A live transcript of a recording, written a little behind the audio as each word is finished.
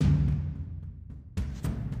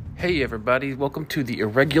Hey everybody, welcome to the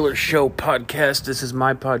Irregular Show podcast. This is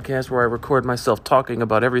my podcast where I record myself talking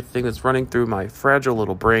about everything that's running through my fragile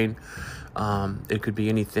little brain. It could be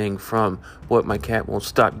anything from what my cat won't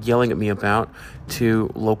stop yelling at me about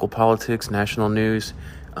to local politics, national news,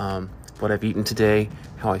 what I've eaten today,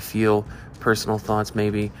 how I feel, personal thoughts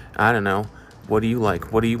maybe. I don't know. What do you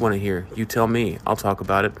like? What do you want to hear? You tell me. I'll talk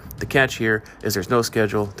about it. The catch here is there's no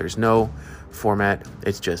schedule. There's no format.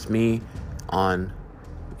 It's just me on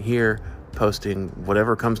here posting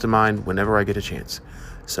whatever comes to mind whenever I get a chance.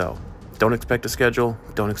 So don't expect a schedule.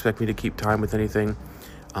 Don't expect me to keep time with anything.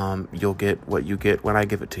 You'll get what you get when I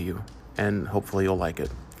give it to you, and hopefully you'll like it.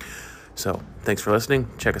 So thanks for listening.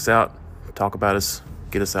 Check us out. Talk about us.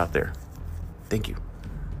 Get us out there. Thank you.